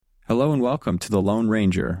Hello and welcome to The Lone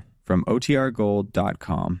Ranger from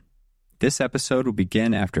OTRGold.com. This episode will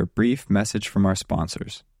begin after a brief message from our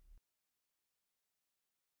sponsors.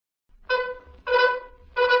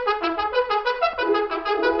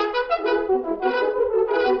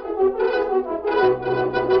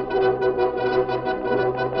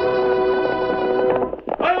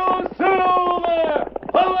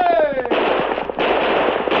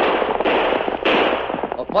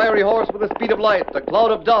 Fiery horse with the speed of light, a cloud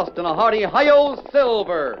of dust, and a hearty hi-yo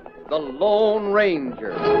Silver, the Lone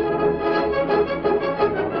Ranger.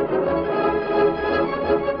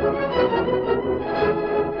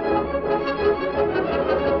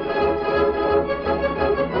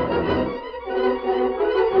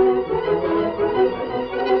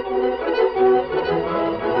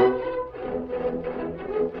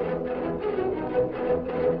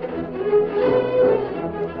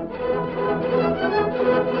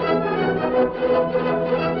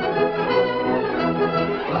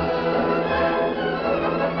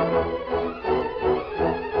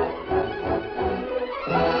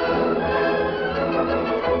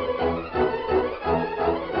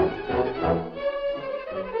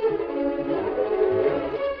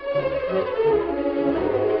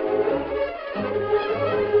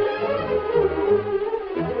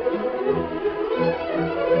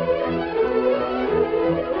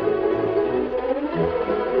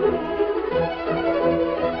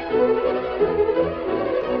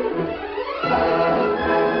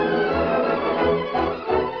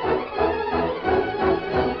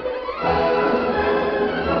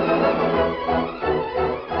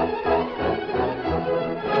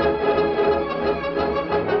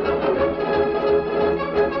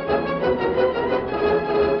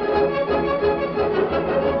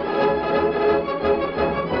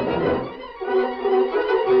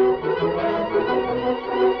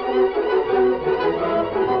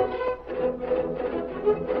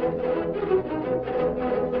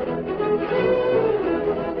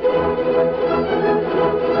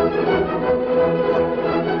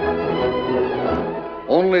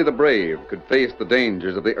 Only the brave could face the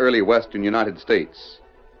dangers of the early western United States.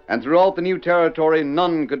 And throughout the new territory,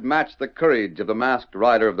 none could match the courage of the masked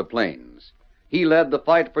rider of the plains. He led the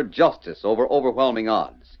fight for justice over overwhelming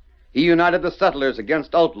odds. He united the settlers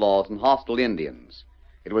against outlaws and hostile Indians.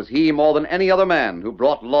 It was he, more than any other man, who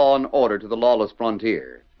brought law and order to the lawless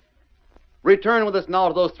frontier. Return with us now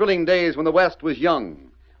to those thrilling days when the West was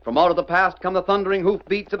young. From out of the past come the thundering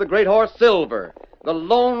hoofbeats of the great horse Silver. The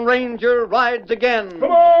Lone Ranger rides again.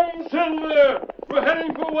 Come on, Silver! We're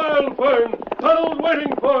heading for Wild Fern. Tunnel's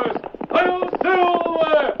waiting for us. Hi-yo,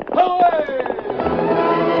 Silver! Away!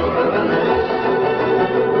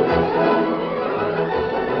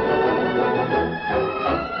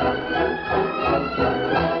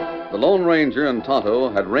 The Lone Ranger and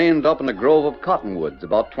Tonto had reined up in a grove of cottonwoods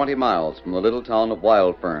about 20 miles from the little town of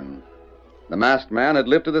Wild Fern. The masked man had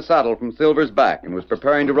lifted the saddle from Silver's back and was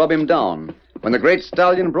preparing to rub him down when the great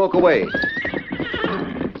stallion broke away.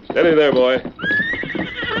 Steady there, boy.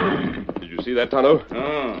 Did you see that, Tonto?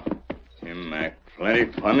 Oh, him act plenty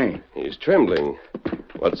funny. He's trembling.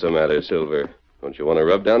 What's the matter, Silver? Don't you want to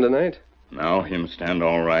rub down tonight? Now him stand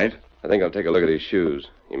all right. I think I'll take a look at his shoes.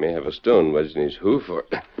 He may have a stone wedged in his hoof or...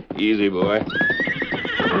 Easy, boy.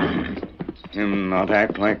 Him not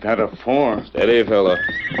act like that afore. Steady, fella.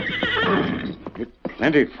 It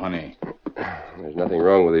plenty funny. There's nothing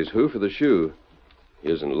wrong with his hoof or the shoe. He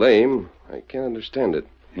isn't lame. I can't understand it.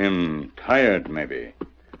 Him tired, maybe.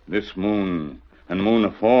 This moon and moon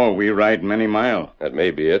afore, we ride many mile. That may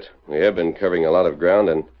be it. We have been covering a lot of ground,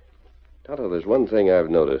 and... Tonto, there's one thing I've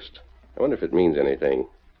noticed. I wonder if it means anything.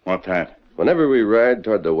 What's that? Whenever we ride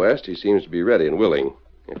toward the west, he seems to be ready and willing.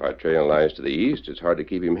 If our trail lies to the east, it's hard to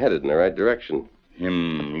keep him headed in the right direction.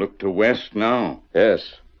 Him look to west now?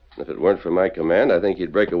 Yes. If it weren't for my command, I think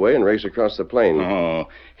he'd break away and race across the plain. Oh,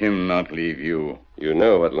 him not leave you. You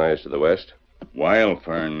know what lies to the west. Wild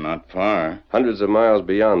Fern not far. Hundreds of miles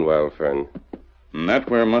beyond Wild Fern. And that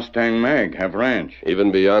where Mustang Mag have ranch.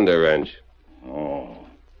 Even beyond their ranch. Oh,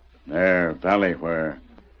 there, valley where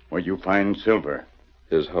you find Silver.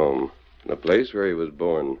 His home. The place where he was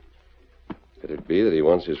born. Could it be that he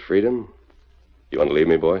wants his freedom? You want to leave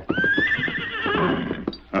me, boy?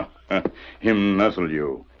 Him nuzzle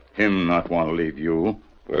you. Him not want to leave you.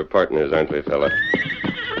 We're partners, aren't we, fella?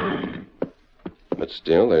 But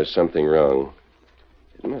still, there's something wrong.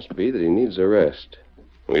 It must be that he needs a rest.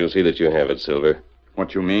 We'll see that you have it, Silver.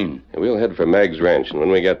 What you mean? We'll head for Mag's ranch, and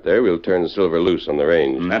when we get there, we'll turn Silver loose on the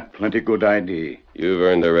range. And that plenty good idea. You've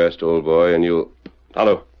earned a rest, old boy, and you'll...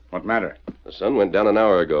 Tonto. What matter? The sun went down an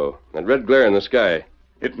hour ago. That red glare in the sky.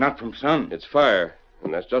 It's not from sun. It's fire.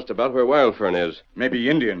 And that's just about where Wild Fern is. Maybe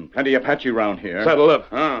Indian. Plenty Apache around here. Saddle up.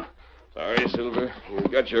 Huh? Sorry, Silver. You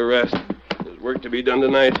got your rest. There's work to be done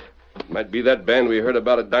tonight. Might be that band we heard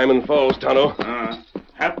about at Diamond Falls, Tonto.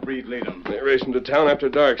 Half-breed lead 'em. They race into town after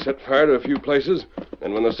dark, set fire to a few places,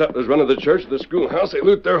 and when the settlers run to the church or the schoolhouse, they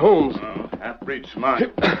loot their homes. Half-breed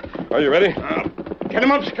smart. Are you ready? Get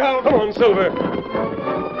him up, Scout. Come on, Silver.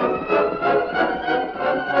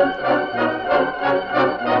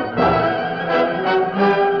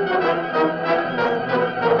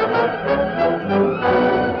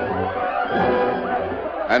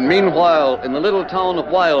 And meanwhile, in the little town of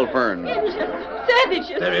Wild Fern.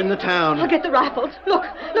 Savages! They're in the town. I'll get the rifles. Look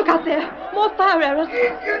out there. More fire arrows.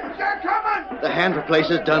 Indians are coming! The Handford place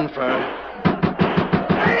is done for.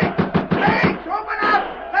 Hey! Open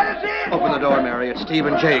up! Let us in! Open the door, Mary. It's Steve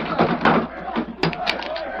and Jake.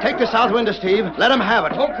 Take the south window, Steve. Let them have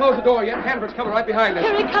it. Don't close the door yet. Hanford's coming right behind us.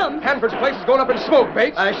 Here he comes. Hanford's place is going up in smoke,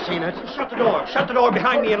 Bates. I've seen it. Shut the door. Shut the door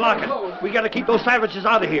behind me and lock it. We got to keep those savages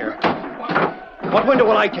out of here. What window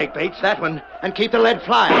will I take, Bates? That one. And keep the lead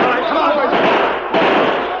flying. All right, come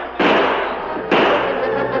on.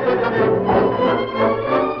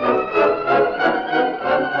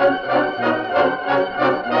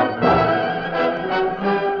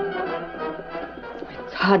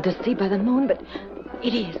 It's hard to see by the moon, but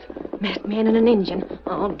it is. Masked man and an Indian.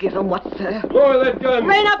 I'll give them what's fair. Lower that gun.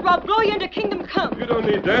 Rain up, or I'll blow you into kingdom come. You don't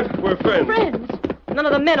need that. We're friends. Friends? None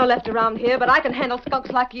of the men are left around here, but I can handle skunks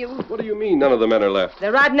like you. What do you mean none of the men are left?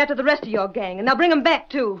 They're riding after the rest of your gang, and they'll bring them back,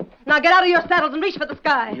 too. Now get out of your saddles and reach for the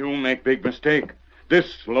sky. You make big mistake.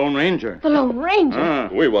 This Lone Ranger. The Lone Ranger?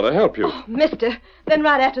 We want to help you. Oh, mister. Then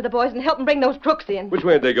ride after the boys and help them bring those crooks in. Which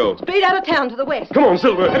way'd they go? Straight out of town to the west. Come on,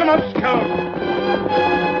 Silver. Hit him up,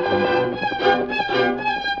 Scout.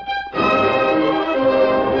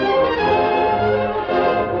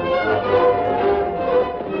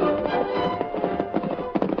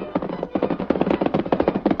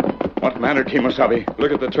 What matter, Kemosabe?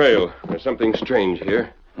 Look at the trail. There's something strange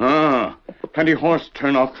here. Plenty horse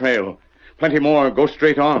turn off trail. Plenty more go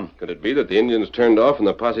straight on. Could it be that the Indians turned off and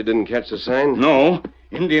the posse didn't catch the sign? No,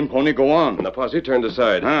 Indian pony go on. And the posse turned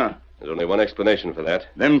aside. There's only one explanation for that.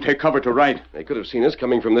 Them take cover to right. They could have seen us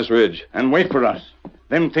coming from this ridge. And wait for us.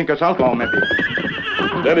 Them think us outlaw, maybe.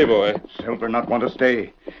 Steady, boy. Silver not want to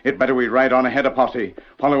stay. It better we ride on ahead of posse.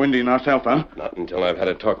 Follow Indian ourselves, huh? Not until I've had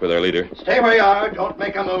a talk with our leader. Stay where you are. Don't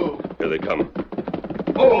make a move. Here they come.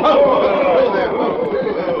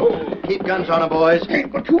 Keep guns on them, boys.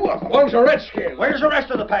 Ain't but two of them. One's a redskin. Where's the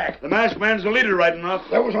rest of the pack? The masked man's the leader right enough.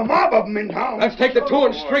 There was a mob of them in town. Let's take the two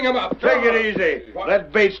and string them up. Take it easy.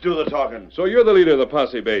 Let Bates do the talking. So you're the leader of the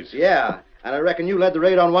posse, Bates. Yeah, and I reckon you led the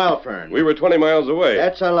raid on Wild Fern. We were 20 miles away.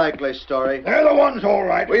 That's a likely story. They're the ones, all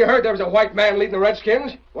right. We heard there was a white man leading the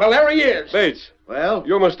Redskins. Well, there he is. Bates, Well,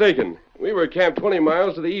 you're mistaken. We were camped 20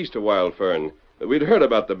 miles to the east of Wild Fern. But we'd heard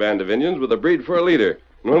about the band of Indians with a breed for a leader.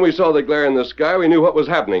 And when we saw the glare in the sky, we knew what was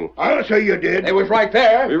happening. I'll say you did. They was right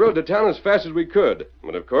there. We rode to town as fast as we could.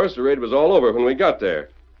 But, of course, the raid was all over when we got there.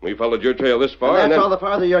 We followed your trail this far, and that's then all the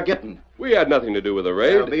farther you're getting. we had nothing to do with the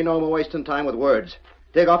There'll raid. be no more wasting time with words.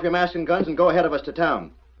 Take off your mask and guns and go ahead of us to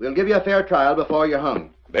town. We'll give you a fair trial before you're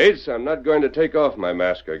hung. Bates, I'm not going to take off my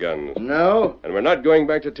mask or guns. No? And we're not going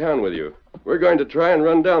back to town with you. We're going to try and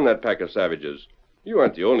run down that pack of savages. You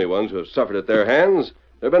aren't the only ones who have suffered at their hands.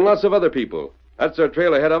 There have been lots of other people. That's their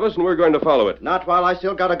trail ahead of us, and we're going to follow it. Not while I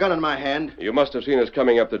still got a gun in my hand. You must have seen us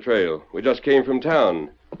coming up the trail. We just came from town.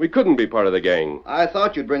 We couldn't be part of the gang. I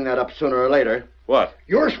thought you'd bring that up sooner or later. What?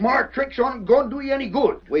 Your smart tricks aren't going to do you any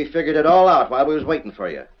good. We figured it all out while we was waiting for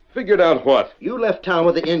you. Figured out what? You left town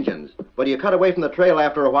with the Indians, but you cut away from the trail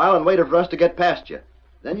after a while and waited for us to get past you.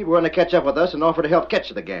 Then you were going to catch up with us and offer to help catch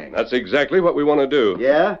the gang. That's exactly what we want to do.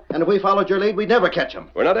 Yeah? And if we followed your lead, we'd never catch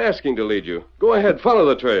them. We're not asking to lead you. Go ahead, follow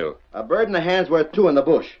the trail. A bird in the hand's worth two in the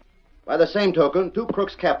bush. By the same token, 2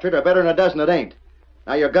 crooks captured are better than a dozen that ain't.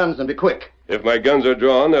 Now your guns and be quick. If my guns are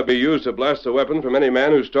drawn, they'll be used to blast the weapon from any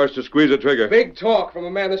man who starts to squeeze a trigger. Big talk from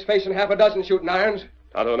a man that's facing half a dozen shooting irons.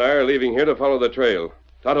 Tonto and I are leaving here to follow the trail.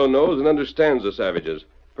 Tonto knows and understands the savages.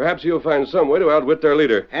 Perhaps he'll find some way to outwit their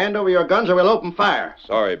leader. Hand over your guns or we'll open fire.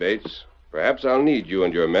 Sorry, Bates. Perhaps I'll need you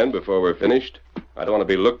and your men before we're finished. I don't want to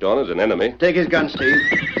be looked on as an enemy. Take his gun, Steve.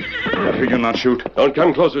 Better you not shoot. Don't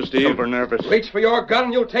come closer, Steve. Silver nervous. Reach for your gun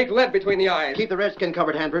and you'll take lead between the eyes. Keep the redskin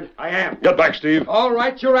covered, Hanford. I am. Get back, Steve. All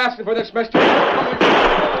right, you're asking for this, mister.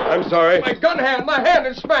 I'm sorry. My gun hand, my hand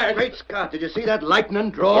is smashed. Great Scott, did you see that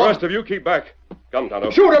lightning The draw? rest of you keep back. Come,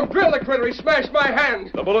 Tonto. Shoot him, drill the critter, he smashed my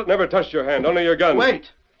hand. The bullet never touched your hand, only your gun. Wait.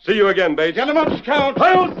 See you again, Bates. Get him up, Scout.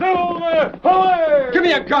 Hail Silver! Away! Give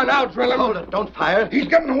me a gun, I'll drill him. Hold it. Don't fire. He's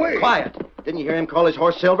getting away. Quiet. Didn't you hear him call his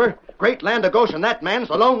horse Silver? Great land of Goshen, that man's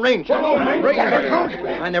the Lone Ranger.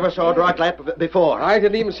 I never saw a dog like that before. I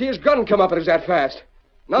didn't even see his gun come up. It was that fast.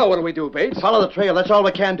 Now what do we do, Bates? Follow the trail. That's all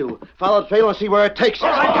we can do. Follow the trail and see where it takes us.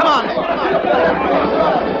 All right, come on.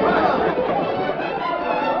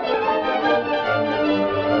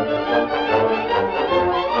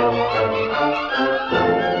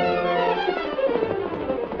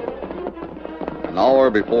 An hour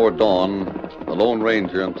before dawn, the Lone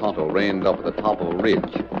Ranger and Tonto reined up at the top of a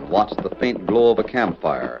ridge and watched the faint glow of a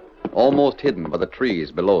campfire, almost hidden by the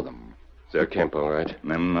trees below them. It's their camp, all right.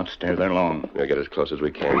 Them not stay there long. We'll get as close as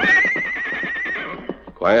we can.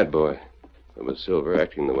 Quiet, boy. With Silver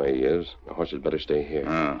acting the way he is, the horse had better stay here.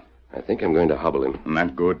 I think I'm going to hobble him.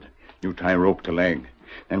 Not good. You tie rope to leg.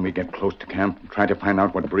 Then we get close to camp and try to find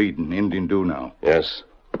out what breed an Indian do now. Yes.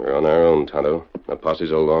 We're on our own, Tonto. The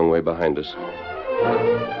posse's a long way behind us.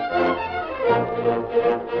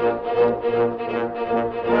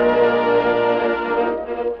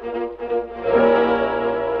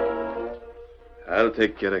 I'll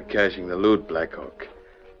take care of caching the loot, Black Hawk.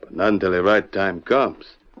 But not until the right time comes.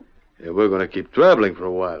 Yeah, we're going to keep traveling for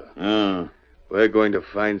a while. We're going to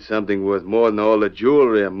find something worth more than all the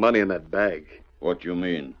jewelry and money in that bag. What you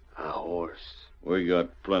mean? A horse. We got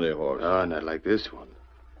plenty of horse. Oh, not like this one.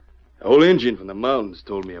 The old Indian from the mountains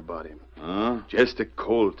told me about him. Just a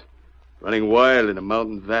colt, running wild in a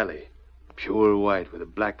mountain valley. Pure white with a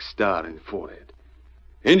black star in the forehead.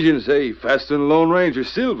 Indians say he faster than Lone Ranger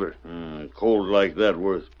Silver. A colt like that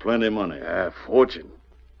worth plenty of money. Fortune.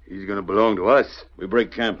 He's going to belong to us. We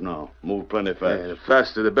break camp now. Move plenty fast. The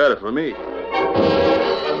faster the better for me.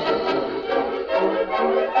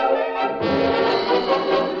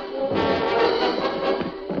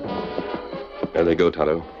 There they go,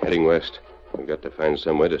 Tonto, heading west. We've got to find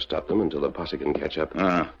some way to stop them until the posse can catch up.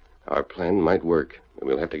 Our plan might work, but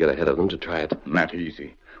we'll have to get ahead of them to try it. Not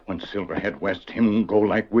easy. When Silver head west, him go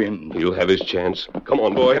like wind. He'll have his chance. Come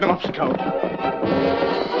on, boy. Get him up, Scout.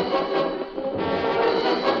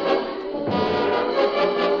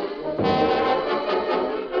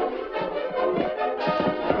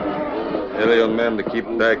 Tell the young man to keep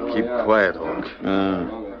back, keep quiet, Hawk.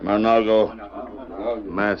 Marnago.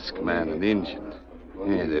 Masked man and Indian.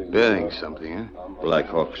 Yeah, they're bearing something, huh? Black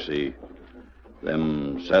Hawk, see.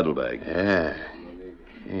 Them saddlebags.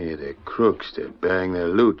 Yeah, they're crooks. They're bearing their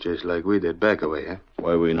loot just like we did back away, huh?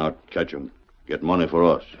 Why we not catch 'em? Get money for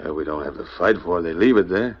us. We don't have to fight for it. They leave it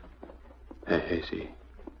there. Hey, see.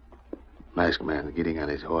 Masked man getting on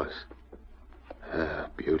his horse.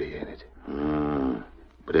 Beauty, ain't it?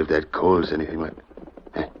 But if that Cole's anything like...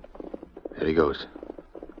 there he goes.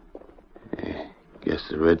 Guess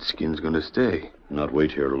the Redskin's gonna stay. Not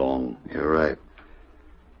wait here long. You're right.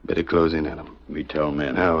 Better close in on him. We tell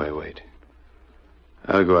men. Now, wait.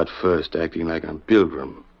 I'll go out first, acting like I'm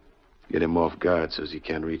Pilgrim. Get him off guard so he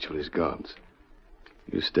can't reach for his guns.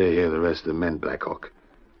 You stay here, the rest of the men, Black Hawk.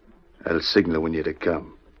 I'll signal when you're to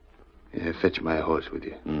come. Fetch my horse with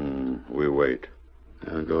you. We wait.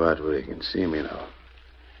 I'll go out where you can see me now.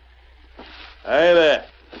 Hey there.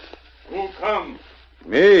 Who come?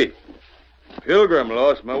 Me. Pilgrim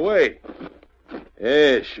lost my way.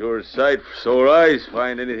 Sure sight for sore eyes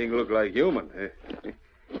find anything look like human.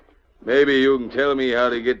 Maybe you can tell me how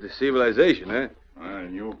to get to civilization, huh?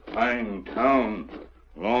 You fine town.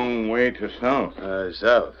 Long way to south.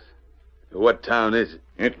 South. What town is it?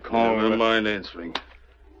 It called... Never mind answering.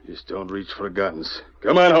 Just don't reach for guns.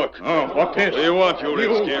 Come on, Hawk. Oh, what is? What do you want, you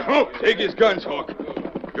redskin? Take his guns, Hawk.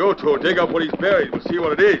 You two, dig up what he's buried. We'll see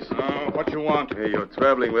what it is. What you want? Hey, you're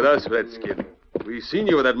traveling with us, Redskin. We seen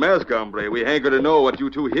you with that mask, hombre. We hanker to know what you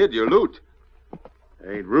two hid, your loot.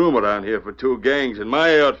 There ain't room around here for two gangs, and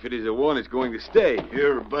my outfit is the one that's going to stay.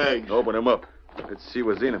 Here, bags. Open them up. Let's see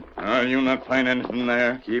what's in them. You not find anything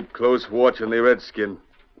there? Keep close watch on the Redskin.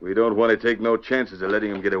 We don't want to take no chances of letting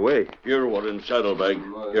him get away. Here, what in saddlebag?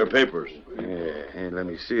 Your papers. Hey, let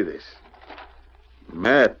me see this.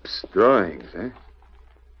 Maps, drawings, eh?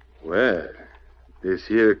 Well, this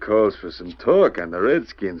here calls for some talk on the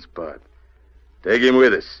Redskin's part. Take him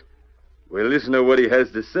with us. We'll listen to what he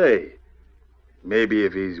has to say. Maybe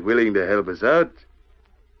if he's willing to help us out,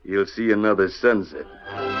 he'll see another sunset.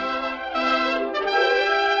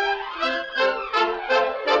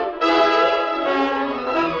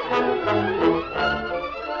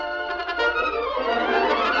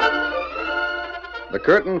 The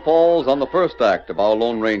curtain falls on the first act of our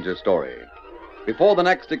Lone Ranger story. Before the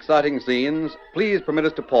next exciting scenes, please permit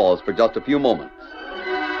us to pause for just a few moments.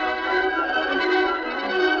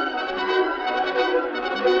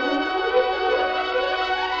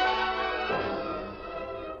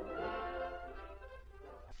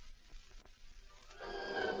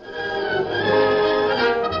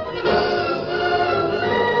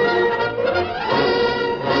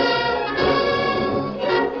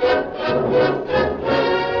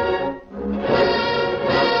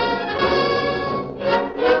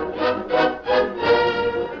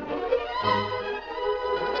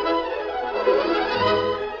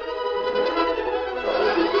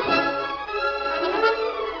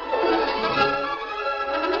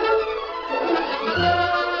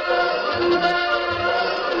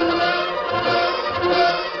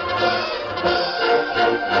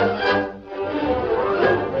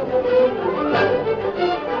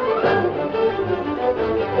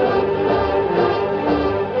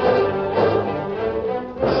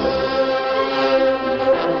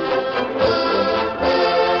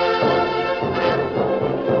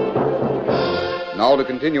 Now to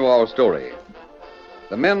continue our story.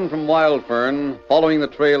 The men from Wild Fern, following the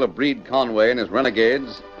trail of Breed Conway and his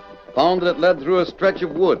renegades, found that it led through a stretch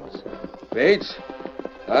of woods. Bates,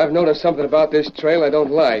 I've noticed something about this trail I don't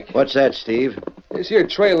like. What's that, Steve? This here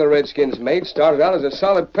trail the Redskins made started out as a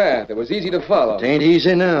solid path. It was easy to follow. It ain't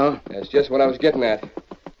easy now. That's just what I was getting at.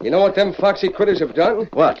 You know what them foxy critters have done?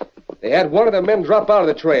 What? They had one of their men drop out of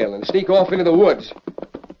the trail and sneak off into the woods.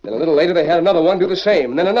 Then a little later they had another one do the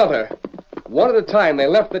same, and then another. One at a time they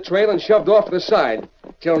left the trail and shoved off to the side.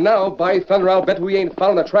 Till now, by thunder, I'll bet we ain't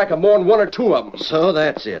found the track of more'n one or two of them. So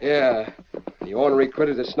that's it. Yeah. The ornery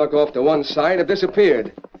critters that snuck off to one side have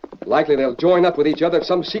disappeared. Likely they'll join up with each other at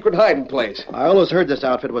some secret hiding place. I always heard this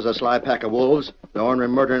outfit was a sly pack of wolves. The ornery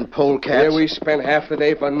murdering polecats. Here we spent half the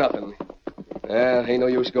day for nothing. Ain't no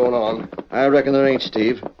use going on. I reckon there ain't,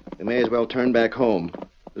 Steve. We may as well turn back home.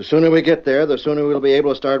 The sooner we get there, the sooner we'll be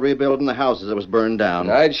able to start rebuilding the houses that was burned down.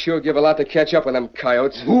 I'd sure give a lot to catch up with them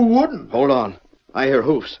coyotes. Who wouldn't? Hold on. I hear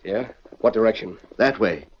hoofs. Yeah? What direction? That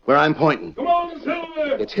way, where I'm pointing. Come on,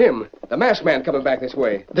 Silver! It's him, the masked man coming back this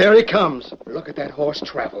way. There he comes. Look at that horse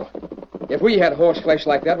travel. If we had horse flesh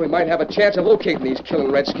like that, we might have a chance of locating these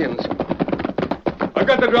killing redskins. I've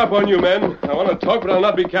got the drop on you, men. I want to talk, but I'll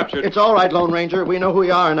not be captured. It's all right, Lone Ranger. We know who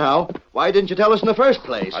you are now. Why didn't you tell us in the first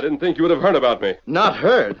place? I didn't think you would have heard about me. Not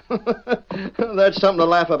heard? That's something to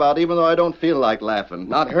laugh about, even though I don't feel like laughing.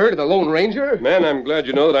 Not heard of the Lone Ranger? Man, I'm glad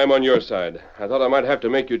you know that I'm on your side. I thought I might have to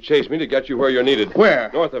make you chase me to get you where you're needed.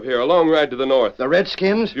 Where? North of here, a long ride to the north. The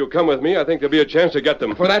Redskins? If you come with me, I think there'll be a chance to get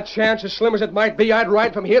them. For that chance, as slim as it might be, I'd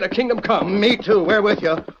ride from here to Kingdom Come. Me too. We're with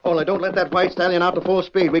you. Only don't let that white stallion out to full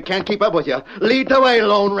speed. We can't keep up with you. Lead the way,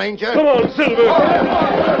 Lone Ranger. Come on, Silver!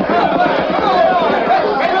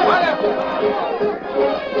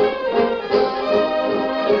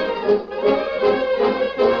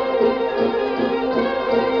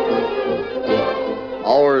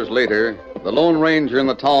 Hours later, the Lone Ranger and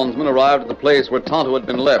the townsmen arrived at the place where Tonto had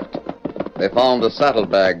been left. They found the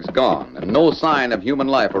saddlebags gone and no sign of human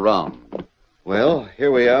life around. Well,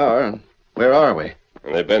 here we are. Where are we?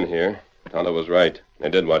 They've been here. Tonto was right. They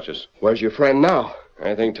did watch us. Where's your friend now?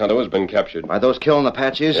 I think Tonto has been captured. By those killing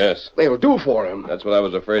Apaches? Yes. They'll do for him. That's what I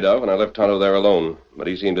was afraid of, and I left Tonto there alone. But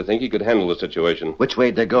he seemed to think he could handle the situation. Which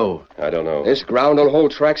way'd they go? I don't know. This ground don't hold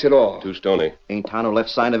tracks at all. Too stony. Ain't Tonto left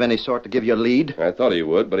sign of any sort to give you a lead? I thought he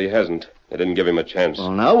would, but he hasn't. They didn't give him a chance. Well,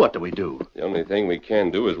 now what do we do? The only thing we can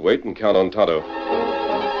do is wait and count on Tonto.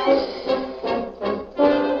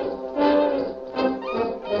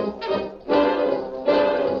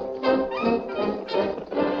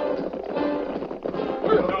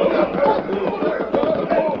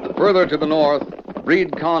 Further to the north,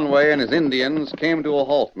 Breed Conway and his Indians came to a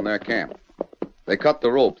halt in their camp. They cut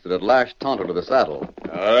the ropes that had lashed Tonto to the saddle.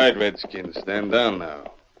 All right, Redskins, stand down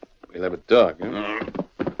now. We'll have a talk, huh?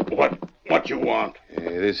 What you want?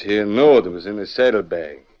 This here note that was in the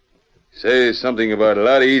saddlebag. Says something about a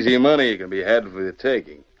lot of easy money can be had for the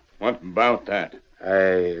taking. What about that?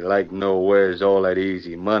 I like to know where's all that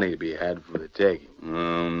easy money to be had for the taking.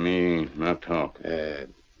 Me not talk.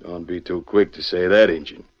 Don't be too quick to say that,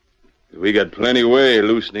 Injun. We got plenty way of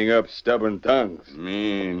loosening up stubborn tongues.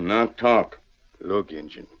 Me not talk. Look,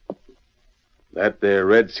 Injun. That there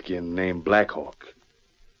redskin named Blackhawk.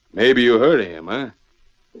 Maybe you heard of him, huh?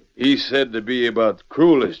 He's said to be about the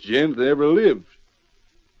cruelest gent that ever lived.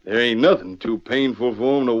 There ain't nothing too painful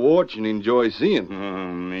for him to watch and enjoy seeing.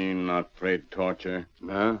 Me not afraid torture.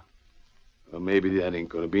 Huh? Well, maybe that ain't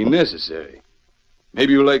going to be necessary.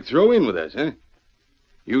 Maybe you'll like throw in with us, huh?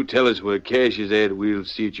 You tell us where cash is at, we'll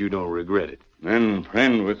see that you don't regret it. Then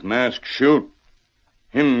friend with mask shoot.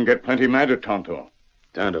 Him get plenty mad at Tonto.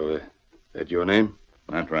 Tonto, that your name?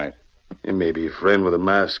 That's right. And maybe a friend with a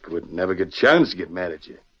mask would never get a chance to get mad at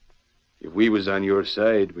you. If we was on your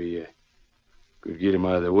side, we could get him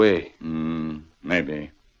out of the way.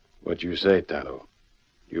 Maybe. What you say, Tonto?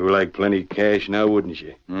 You like plenty cash now, wouldn't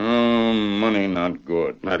you? Money not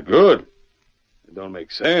good. Not good? It don't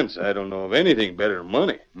make sense. I don't know of anything better than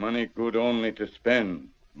money. Money good only to spend.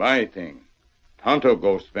 Buy thing. Tonto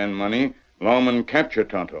go spend money. Lawman capture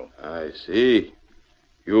Tonto. I see.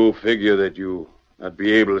 You figure that you not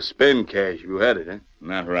be able to spend cash if you had it, huh?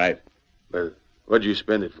 Not right. But what'd you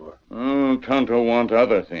spend it for? Tonto want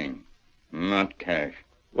other thing. Not cash.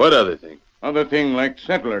 What other thing? Other thing like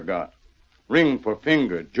settler got. Ring for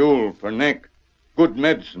finger, jewel for neck. Good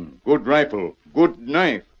medicine, good rifle, good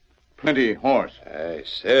knife. Plenty horse. Aye,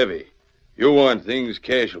 savvy. You want things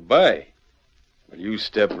cash will buy. Well, you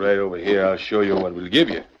step right over here. I'll show you what we'll give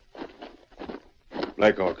you.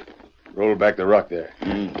 Blackhawk, roll back the rock there.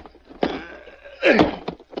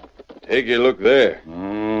 Take a look there.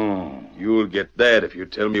 You'll get that if you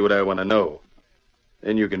tell me what I want to know.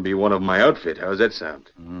 Then you can be one of my outfit. How's that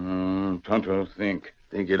sound? Tonto, think.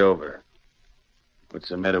 Think it over. What's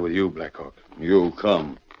the matter with you, Blackhawk? You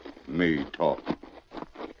come. Me talk.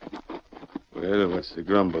 Well, what's the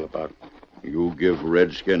grumble about? You give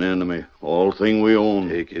Redskin enemy all thing we own.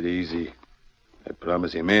 Take it easy. I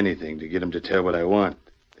promise him anything to get him to tell what I want.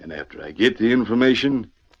 And after I get the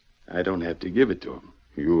information, I don't have to give it to him.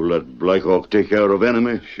 You let Blackhawk take care of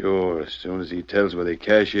enemy? Sure, as soon as he tells where the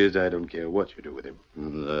cash is, I don't care what you do with him.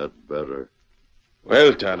 That better.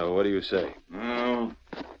 Well, Tano, what do you say? No,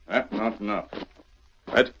 that not enough.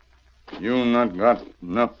 What? You not got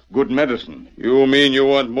enough good medicine. You mean you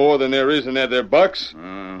want more than there is in that there box?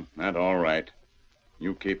 That all right.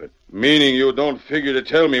 You keep it. Meaning you don't figure to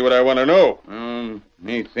tell me what I want to know?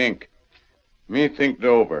 Me think. Me think it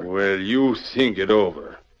over. Well, you think it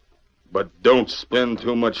over. But don't spend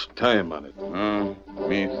too much time on it.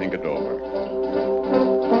 Me think it over.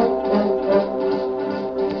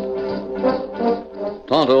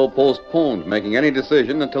 Tonto postponed making any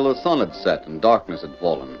decision until the sun had set and darkness had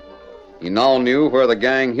fallen. He now knew where the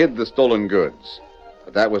gang hid the stolen goods,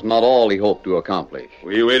 but that was not all he hoped to accomplish.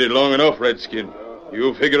 We waited long enough, Redskin.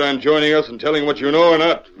 You figure on joining us and telling what you know or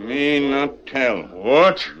not? Me not tell.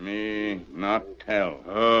 What? Me not tell.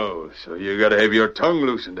 Oh, so you gotta have your tongue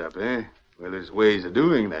loosened up, eh? Well, there's ways of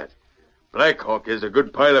doing that. Blackhawk has a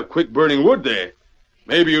good pile of quick-burning wood there.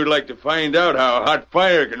 Maybe you'd like to find out how hot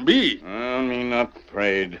fire can be. Me not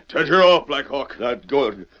afraid. Touch her off, Blackhawk. That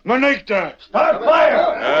good. Manecta! Start fire!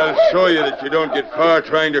 I'll show you that you don't get far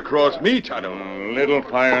trying to cross me, Tonto. Little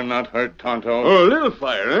fire not hurt Tonto. Oh, little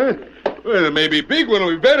fire, eh? Well, maybe big one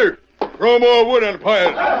will be better. Throw more wood on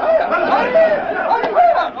fire.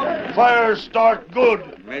 Fire start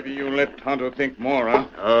good. Maybe you let Tonto think more, huh?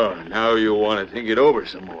 Oh, now you want to think it over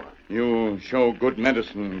some more. You show good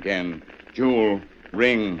medicine again. Jewel,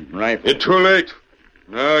 ring, rifle. It's too late.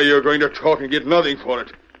 Now you're going to talk and get nothing for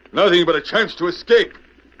it. Nothing but a chance to escape.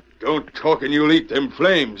 Don't talk and you'll eat them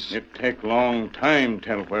flames. It take long time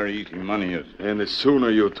tell where easy money is. And the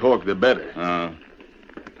sooner you talk, the better.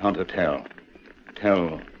 Tonto tell.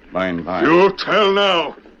 Tell by and by. You tell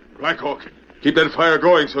now. Blackhawk, keep that fire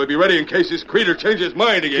going so he'll be ready in case this creature changes his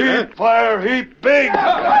mind again. Keep fire heap big.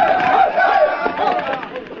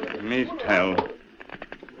 Me tell.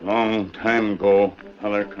 Long time ago,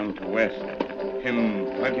 feller come to west. Him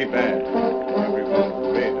plenty bad. Everyone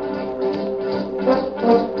afraid of him.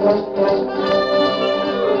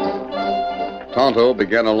 Tonto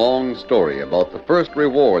began a long story about the first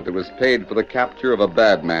reward that was paid for the capture of a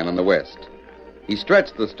bad man in the West. He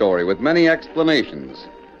stretched the story with many explanations,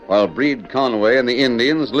 while Breed Conway and the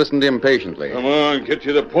Indians listened impatiently. Come on, get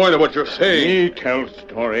to the point of what you're saying. Me tell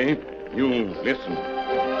story. You listen.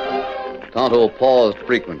 Tonto paused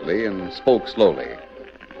frequently and spoke slowly.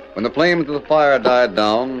 When the flames of the fire died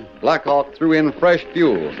down, Blackhawk threw in fresh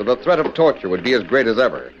fuel so the threat of torture would be as great as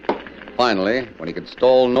ever. Finally, when he could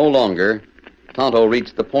stall no longer, Tonto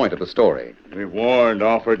reached the point of the story. Reward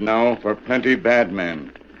offered now for plenty bad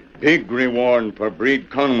men. Big reward for Breed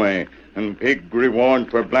Conway, and big reward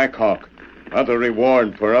for Blackhawk. Other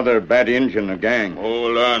reward for other bad Injun a gang.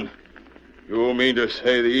 Hold on. You mean to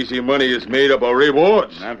say the easy money is made up of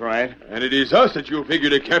rewards? That's right. And it is us that you figure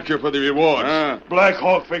to capture for the rewards.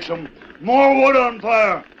 Blackhawk fix 'em. More wood on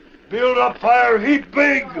fire. Build up fire heap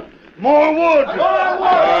big. More wood.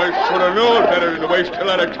 I should have known better than to waste a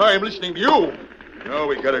lot of time listening to you. Now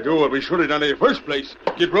we gotta do what we should have done in the first place.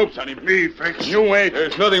 Get ropes on him. Me fix. You wait.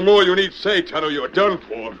 There's nothing more you need say, Tonto. You're done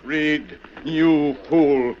for. Reed, you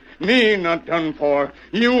fool. Me not done for.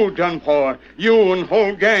 You done for. You and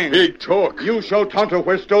whole gang. Big talk. You show Tonto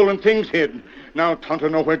where stolen things hid. Now Tonto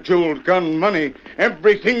know where jewels, gun, money,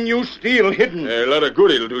 everything you steal hidden. A lot of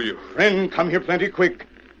good it'll do you. Friend, come here plenty quick.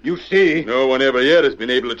 You see. No one ever yet has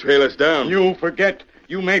been able to trail us down. You forget.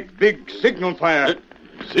 You make big signal fire.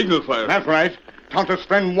 Signal fire? That's right. Tonto's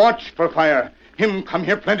friend watch for fire. Him come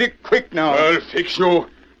here plenty quick now. I'll fix you.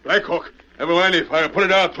 Blackhawk, never mind the fire. Put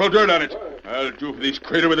it out. Throw dirt on it. I'll do for this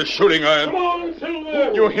crater with a shooting iron. Come on,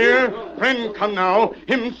 Silver. You hear? Friend come now.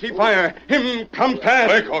 Him see fire. Him come fast.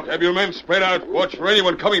 Blackhawk, have your men spread out. Watch for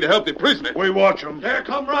anyone coming to help the prisoner. We watch 'em. There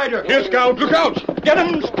come Ryder. Here, Scout. Look out. Get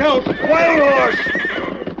him, Scout. Wild horse.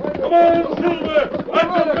 Come on, Silver.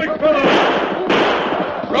 That's a big fellow.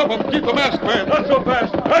 Drop him. Keep the mask, man. Not so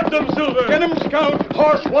fast. That's them, Silver. Get him, Scout.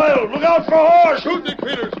 Horse wild. Look out for horse. Shoot the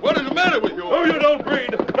critters. What is the matter with you? Oh, you don't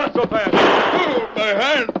breed. Not so fast. Oh, my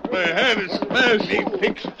hand. My hand is smashed. Me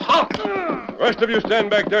fix hot. Rest of you stand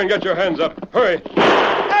back there and get your hands up. Hurry.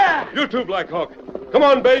 You too, Blackhawk. Come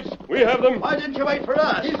on, Bates. We have them. Why didn't you wait for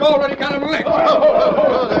us? He's already got him licked.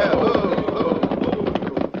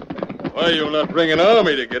 Why you not bring an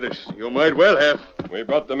army to get us? You might well have. We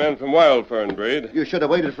brought the men from Wild Fern, Breed. You should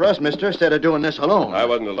have waited for us, mister, instead of doing this alone. I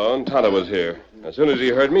wasn't alone. Tonto was here. As soon as he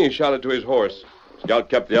heard me, he shouted to his horse. Scout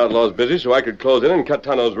kept the outlaws busy so I could close in and cut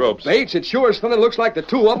Tonto's ropes. Bates, it sure as thunder looks like the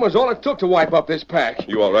two of them was all it took to wipe up this pack.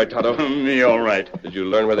 You all right, Tonto? Me all right. Did you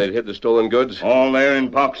learn where they'd hid the stolen goods? All there in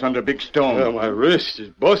box under big stone. Well, my wrist is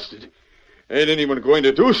busted. Ain't anyone going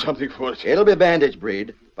to do something for us? It'll be bandaged,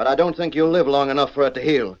 Breed, but I don't think you'll live long enough for it to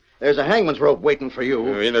heal. There's a hangman's rope waiting for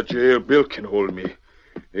you. In a jail, Bill can hold me.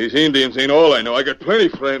 These Indians ain't all I know. I got plenty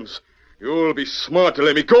friends. You'll be smart to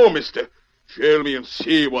let me go, mister. Jail me and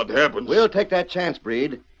see what happens. We'll take that chance,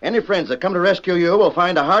 Breed. Any friends that come to rescue you will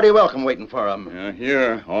find a hearty welcome waiting for them.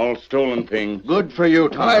 Here, all stolen things. Good for you,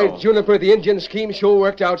 By Tonto. Juniper, the Indian scheme sure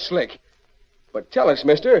worked out slick. But tell us,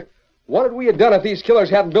 mister, what would we have done if these killers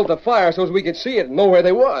hadn't built a fire so as we could see it and know where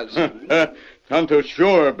they was? Tonto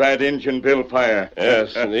sure bad Injun build fire.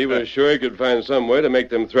 Yes, and he was sure he could find some way to make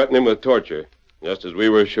them threaten him with torture. Just as we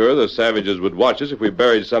were sure the savages would watch us if we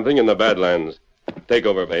buried something in the Badlands. Take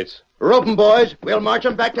over, Bates. Rope 'em, boys. We'll march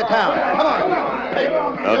 'em back to town. Come on.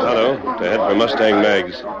 Now, Tonto, to head for Mustang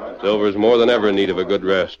Meg's. Silver's more than ever in need of a good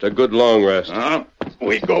rest, a good long rest.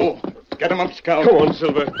 We go. Get him up, Scout. Come on,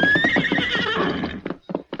 Silver.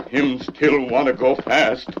 Him still want to go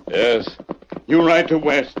fast. Yes, You ride to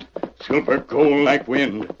west. Silver go like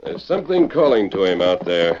wind. there's something calling to him out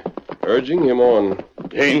there, urging him on.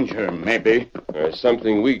 Danger, maybe. There's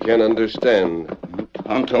something we can understand.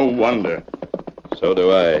 Tonto wonder. So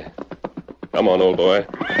do I. Come on, old boy.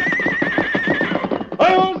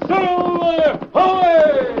 Hi-yo, Silver!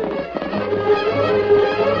 Away!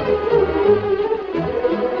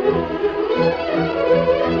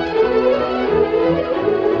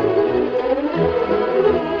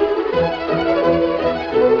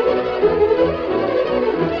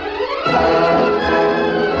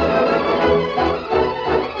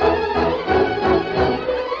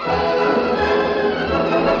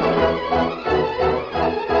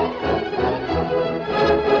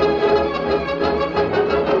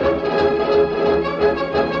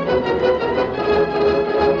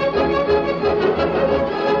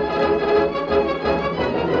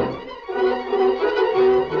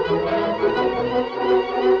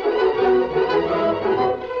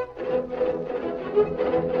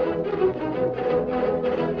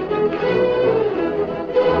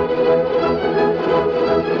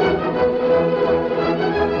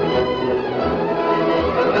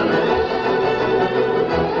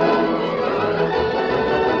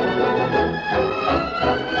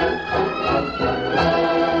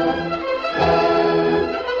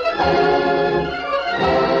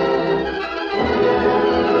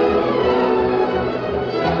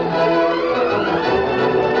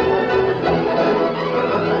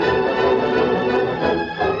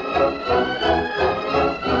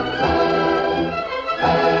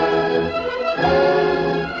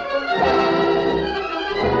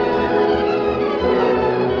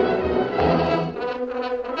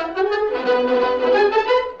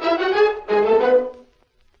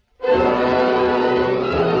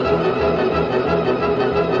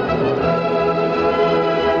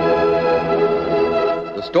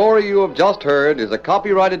 The story you have just heard is a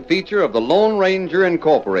copyrighted feature of the Lone Ranger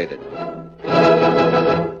Incorporated.